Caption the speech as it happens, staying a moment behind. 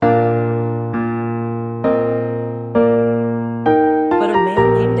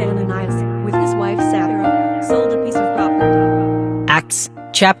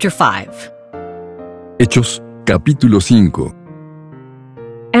Chapter 5. Hechos, capítulo 5.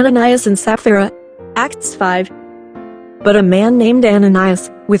 Ananias and Sapphira, Acts 5. But a man named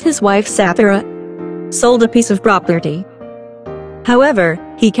Ananias, with his wife Sapphira, sold a piece of property. However,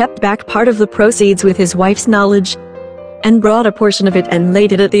 he kept back part of the proceeds with his wife's knowledge, and brought a portion of it and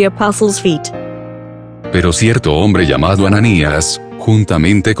laid it at the apostles' feet. Pero cierto hombre llamado Ananías,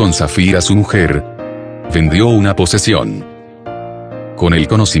 juntamente con Safira su mujer, vendió una posesión. Con el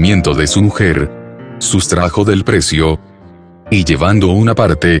conocimiento de su mujer, sustrajo del precio, y llevando una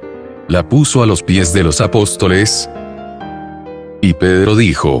parte, la puso a los pies de los apóstoles. Y Pedro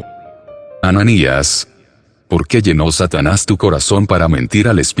dijo: Ananías, ¿por qué llenó Satanás tu corazón para mentir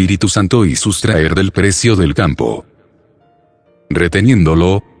al Espíritu Santo y sustraer del precio del campo?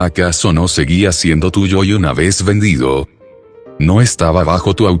 Reteniéndolo, ¿acaso no seguía siendo tuyo y una vez vendido, no estaba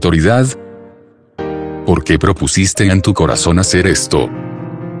bajo tu autoridad? ¿Por qué propusiste en tu corazón hacer esto?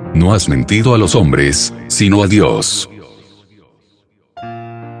 No has mentido a los hombres, sino a Dios.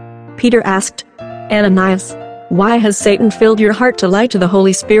 Peter asked, Ananias, why has Satan filled your heart to lie to the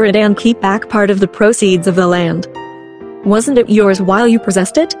Holy Spirit and keep back part of the proceeds of the land? Wasn't it yours while you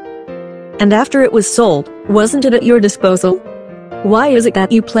possessed it? And after it was sold, wasn't it at your disposal? Why is it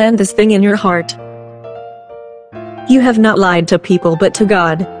that you planned this thing in your heart? You have not lied to people but to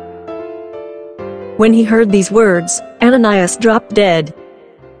God. When he heard these words, Ananias dropped dead.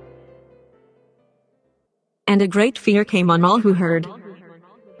 And a great fear came on all who heard.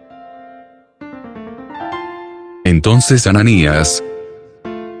 Entonces Ananías,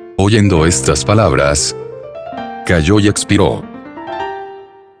 oyendo estas palabras, cayó y expiró.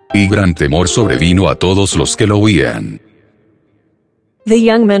 Y gran temor sobrevino a todos los que lo oían. The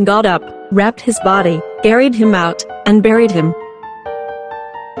young men got up, wrapped his body, carried him out, and buried him.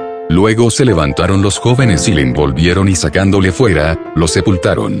 Luego se levantaron los jóvenes y le envolvieron y sacándole fuera, lo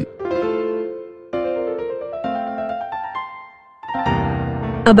sepultaron.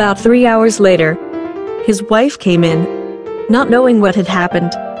 About 3 hours later, his wife came in, not knowing what had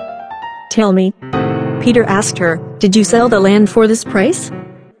happened. Tell me, Peter asked her, did you sell the land for this price?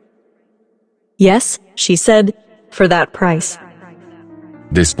 Yes, she said, for that price.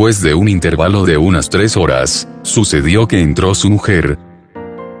 Después de un intervalo de unas 3 horas, sucedió que entró su mujer,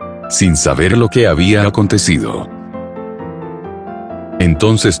 sin saber lo que había acontecido.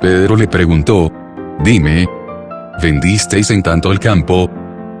 Entonces Pedro le preguntó: Dime, ¿vendisteis en tanto el campo?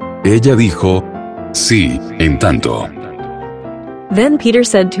 Ella dijo: Sí, en tanto. Then Peter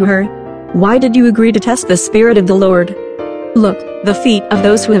said to her, why did you agree to test the Spirit of the Lord? Look, the feet of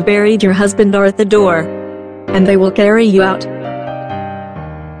those who have buried your husband are at the door, and they will carry you out.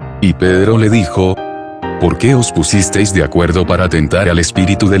 Y Pedro le dijo: ¿Por qué os pusisteis de acuerdo para tentar al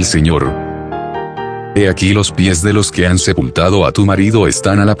Espíritu del Señor? He aquí los pies de los que han sepultado a tu marido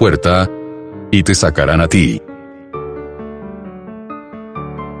están a la puerta, y te sacarán a ti.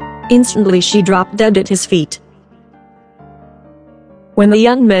 Instantly she dropped dead at his feet. When the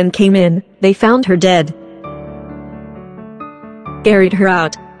young men came in, they found her dead, carried her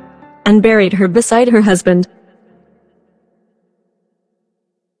out, and buried her beside her husband.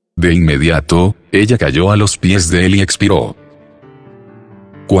 De inmediato, ella cayó a los pies de él y expiró.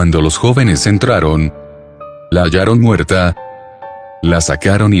 Cuando los jóvenes entraron, la hallaron muerta, la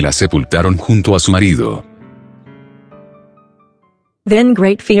sacaron y la sepultaron junto a su marido. Then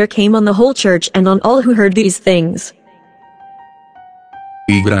great fear came on the whole church and on all who heard these things.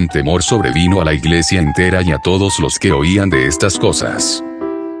 Y gran temor sobrevino a la iglesia entera y a todos los que oían de estas cosas.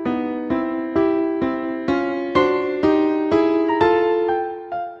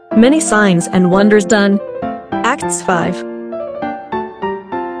 Many signs and wonders done. Acts 5.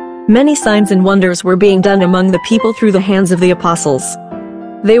 Many signs and wonders were being done among the people through the hands of the apostles.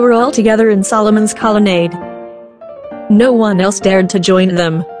 They were all together in Solomon's Colonnade. No one else dared to join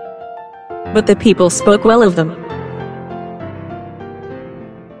them, but the people spoke well of them.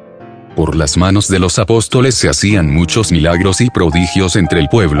 Por las manos de los apóstoles se hacían muchos milagros y prodigios entre el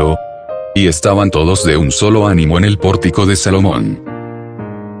pueblo, y estaban todos de un solo ánimo en el pórtico de Salomón.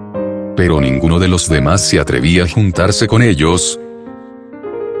 Pero ninguno de los demás se atrevía a juntarse con ellos,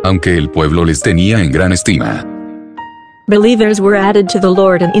 aunque el pueblo les tenía en gran estima. Believers were added to the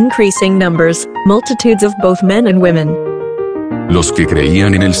Lord in increasing numbers, multitudes of both men and women. Los que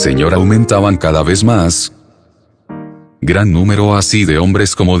creían en el Señor aumentaban cada vez más, gran número así de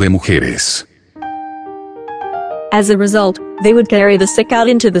hombres como de mujeres. As a result, they would carry the sick out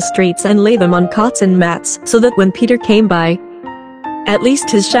into the streets and lay them on cots and mats, so that when Peter came by, at least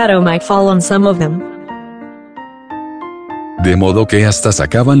his shadow might fall on some of them. De modo que hasta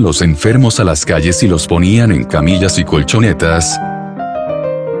sacaban los enfermos a las calles y los ponían en camillas y colchonetas,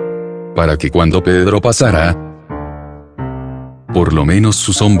 para que cuando Pedro pasara, por lo menos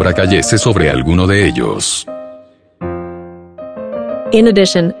su sombra cayese sobre alguno de ellos. In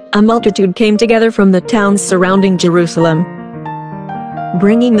addition, a multitude came together from the towns surrounding Jerusalem,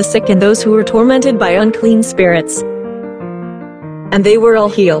 bringing the sick and those who were tormented by unclean spirits. And they were all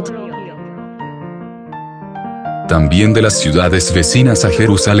healed. También de las ciudades vecinas a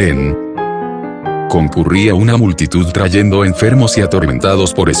Jerusalén concurría una multitud trayendo enfermos y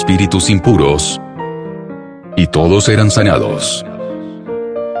atormentados por espíritus impuros, y todos eran sanados.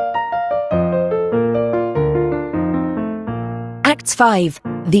 Acts 5,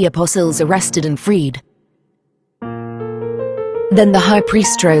 the apostles arrested and freed. Then the high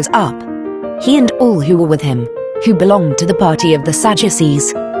priest rose up. He and all who were with him, who belonged to the party of the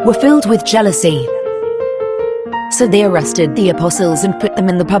Sadducees, were filled with jealousy. So they arrested the apostles and put them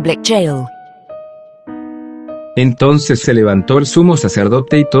in the public jail. Entonces se levantó el sumo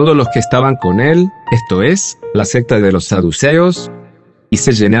sacerdote y todos los que estaban con él, esto es, la secta de los saduceos, y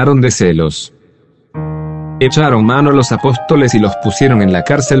se llenaron de celos. Echaron mano a los apóstoles y los pusieron en la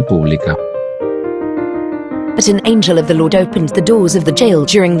cárcel pública. But an angel of the Lord opened the doors of the jail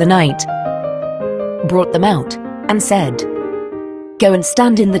during the night, brought them out, and said, "Go and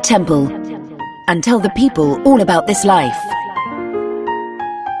stand in the temple, and tell the people all about this life."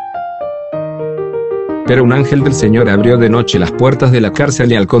 Pero un ángel del Señor abrió de noche las puertas de la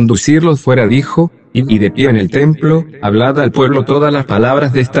cárcel y al conducirlos fuera dijo, y de pie en el templo, hablad al pueblo todas las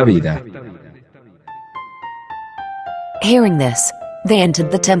palabras de esta vida. Hearing this, they entered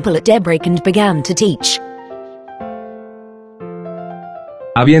the temple at daybreak and began to teach.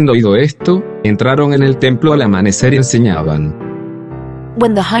 Habiendo oído esto, entraron en el templo al amanecer y enseñaban.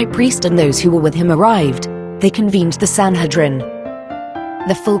 When the high priest and those who were with him arrived, they convened the Sanhedrin,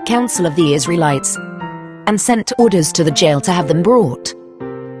 the full council of the Israelites, and sent orders to the jail to have them brought.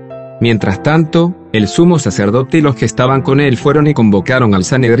 Mientras tanto, el sumo sacerdote y los que estaban con él fueron y convocaron al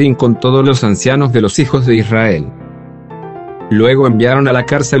Sanhedrin con todos los ancianos de los hijos de Israel. Luego enviaron a la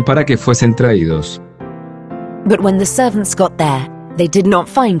cárcel para que fuesen traídos. But when the servants got there, they did not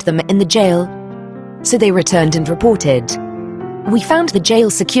find them in the jail, so they returned and reported, "We found the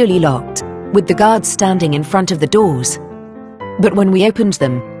jail securely locked, with the guards standing in front of the doors. But when we opened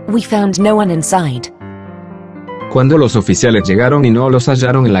them, we found no one inside." Cuando los oficiales llegaron y no los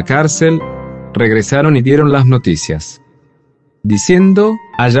hallaron en la cárcel, regresaron y dieron las noticias, diciendo,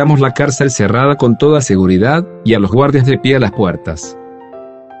 hallamos la cárcel cerrada con toda seguridad, y a los guardias de pie a las puertas.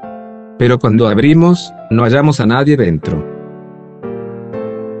 Pero cuando abrimos, no hallamos a nadie dentro.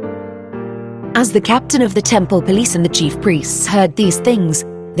 As the captain of the temple police and the chief priests heard these things,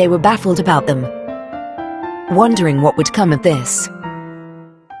 they were baffled about them, wondering what would come of this.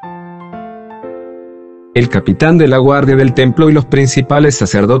 El capitán de la guardia del templo y los principales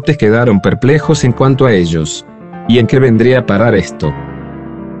sacerdotes quedaron perplejos en cuanto a ellos, y en qué vendría a parar esto.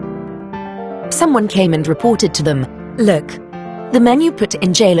 Someone came and reported to them, "Look, the men you put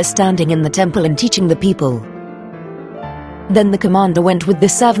in jail are standing in the temple and teaching the people." Then the commander went with the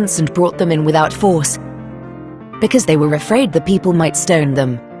servants and brought them in without force, because they were afraid the people might stone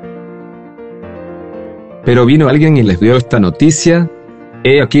them. Pero vino alguien y les dio esta noticia: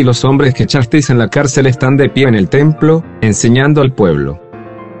 he aquí los hombres que echasteis en la cárcel están de pie en el templo, enseñando al pueblo.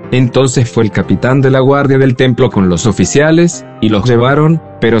 Entonces fue el capitán de la guardia del templo con los oficiales, y los llevaron,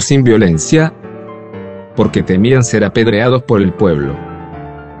 pero sin violencia, porque temían ser apedreados por el pueblo.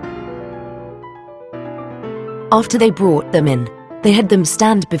 After they brought them in, they had them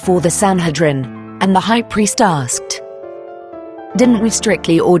stand before the Sanhedrin, and the high priest asked, "Didn't we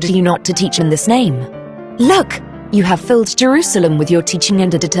strictly order you not to teach in this name? Look, you have filled Jerusalem with your teaching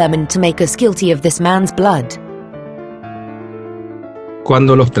and are determined to make us guilty of this man's blood."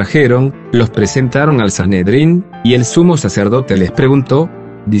 Cuando los trajeron, los presentaron al Sanhedrin, y el sumo sacerdote les preguntó,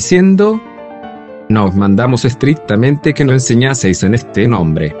 diciendo, «Nos mandamos estrictamente que no enseñaseis en este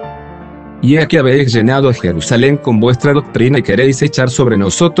nombre. Y aquí habéis llenado a Jerusalén con vuestra doctrina y queréis echar sobre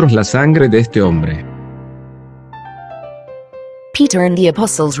nosotros la sangre de este hombre». Peter and the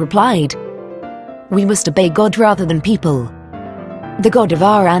apostles replied, "We must obey God rather than people. The God of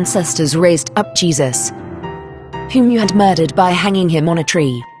our ancestors raised up Jesus, whom you had murdered by hanging him on a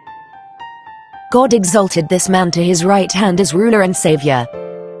tree. God exalted this man to his right hand as ruler and savior,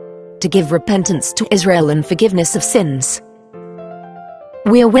 to give repentance to Israel and forgiveness of sins.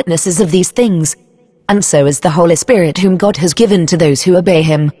 We are witnesses of these things, and so is the Holy Spirit whom God has given to those who obey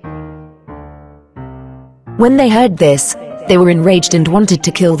him." When they heard this, they were enraged and wanted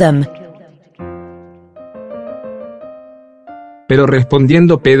to kill them. Pero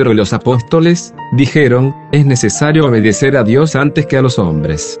respondiendo Pedro y los apóstoles, dijeron, es necesario obedecer a Dios antes que a los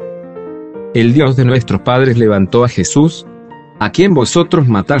hombres. El Dios de nuestros padres levantó a Jesús, a quien vosotros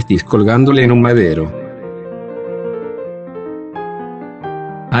matasteis colgándole en un madero.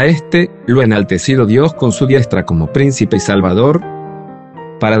 A este lo ha enaltecido Dios con su diestra como príncipe y salvador,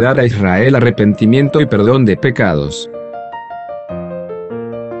 para dar a Israel arrepentimiento y perdón de pecados.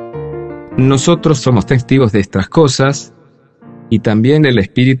 Nosotros somos testigos de estas cosas, y también el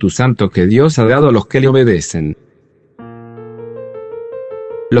Espíritu Santo que Dios ha dado a los que le obedecen.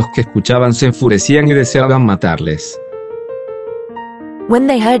 Los que escuchaban se enfurecían y deseaban matarles. When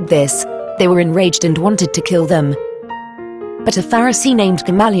they heard this, they were enraged and wanted to kill them. But a Pharisee named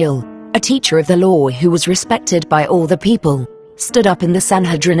Gamaliel, a teacher of the law who was respected by all the people, stood up in the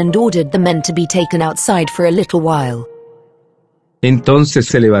Sanhedrin and ordered the men to be taken outside for a little while. Entonces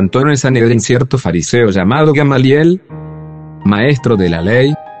se levantó en el Sanhedrin cierto fariseo llamado Gamaliel, maestro de la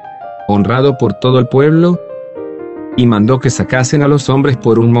ley, honrado por todo el pueblo, y mandó que sacasen a los hombres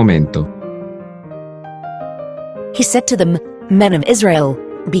por un momento. He said to them, "Men of Israel,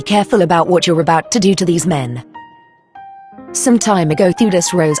 be careful about what you're about to do to these men." Some time ago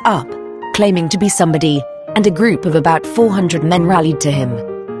Theudas rose up, claiming to be somebody, and a group of about 400 men rallied to him.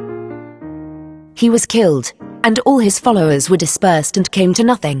 He was killed, and all his followers were dispersed and came to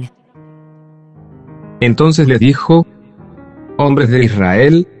nothing. Entonces les dijo: hombres de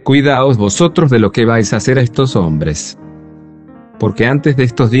Israel, cuidaos vosotros de lo que vais a hacer a estos hombres. Porque antes de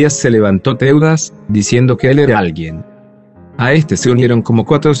estos días se levantó Theudas, diciendo que él era alguien. A este se unieron como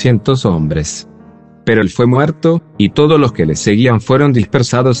 400 hombres. Pero él fue muerto, y todos los que le seguían fueron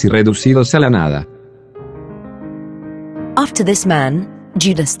dispersados y reducidos a la nada. After this man,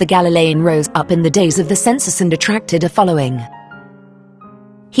 Judas the Galilean rose up in the days of the census and attracted a following.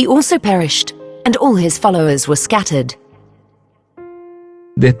 He also perished, and all his followers were scattered.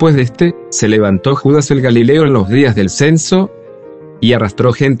 Después de este, se levantó Judas el Galileo en los días del censo, y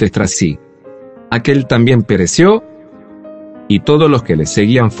arrastró gente tras sí. Aquel también pereció, y todos los que le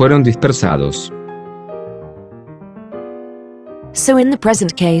seguían fueron dispersados. So in the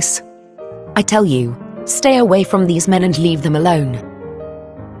present case, I tell you, stay away from these men and leave them alone.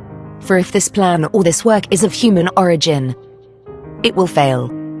 For if this plan or this work is of human origin, it will fail.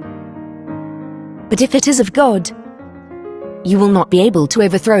 But if it is of God, you will not be able to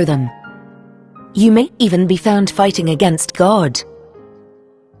overthrow them. You may even be found fighting against God.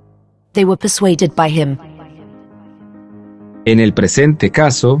 They were persuaded by him. En el presente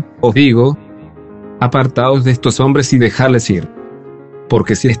caso, os digo, apartaos de estos hombres y dejadles ir.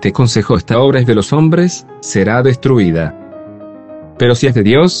 Porque si este consejo, esta obra es de los hombres, será destruida. Pero si es de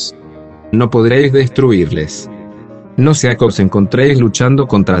Dios, no podréis destruirles. No sea que os encontréis luchando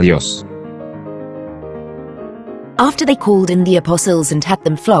contra Dios. After they called in the apostles and had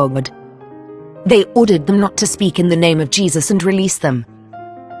them flogged, they ordered them not to speak in the name of Jesus and released them.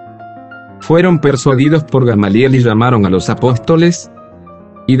 Fueron persuadidos por Gamaliel y llamaron a los apóstoles,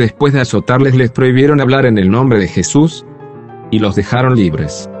 y después de azotarles les prohibieron hablar en el nombre de Jesús, y los dejaron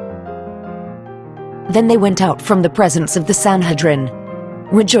libres. Then they went out from the presence of the Sanhedrin,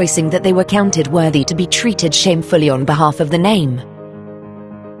 rejoicing that they were counted worthy to be treated shamefully on behalf of the name.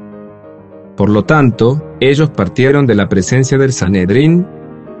 Por lo tanto, ellos partieron de la presencia del Sanhedrin,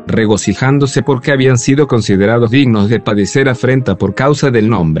 regocijándose porque habían sido considerados dignos de padecer afrenta por causa del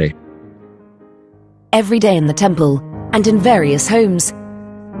nombre. Every day in the temple, and in various homes,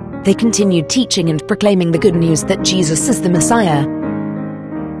 they continued teaching and proclaiming the good news that Jesus is the Messiah.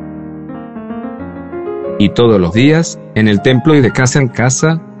 Y todos los días, en el templo y de casa en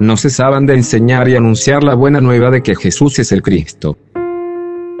casa, no cesaban de enseñar y anunciar la buena nueva de que Jesús es el Cristo.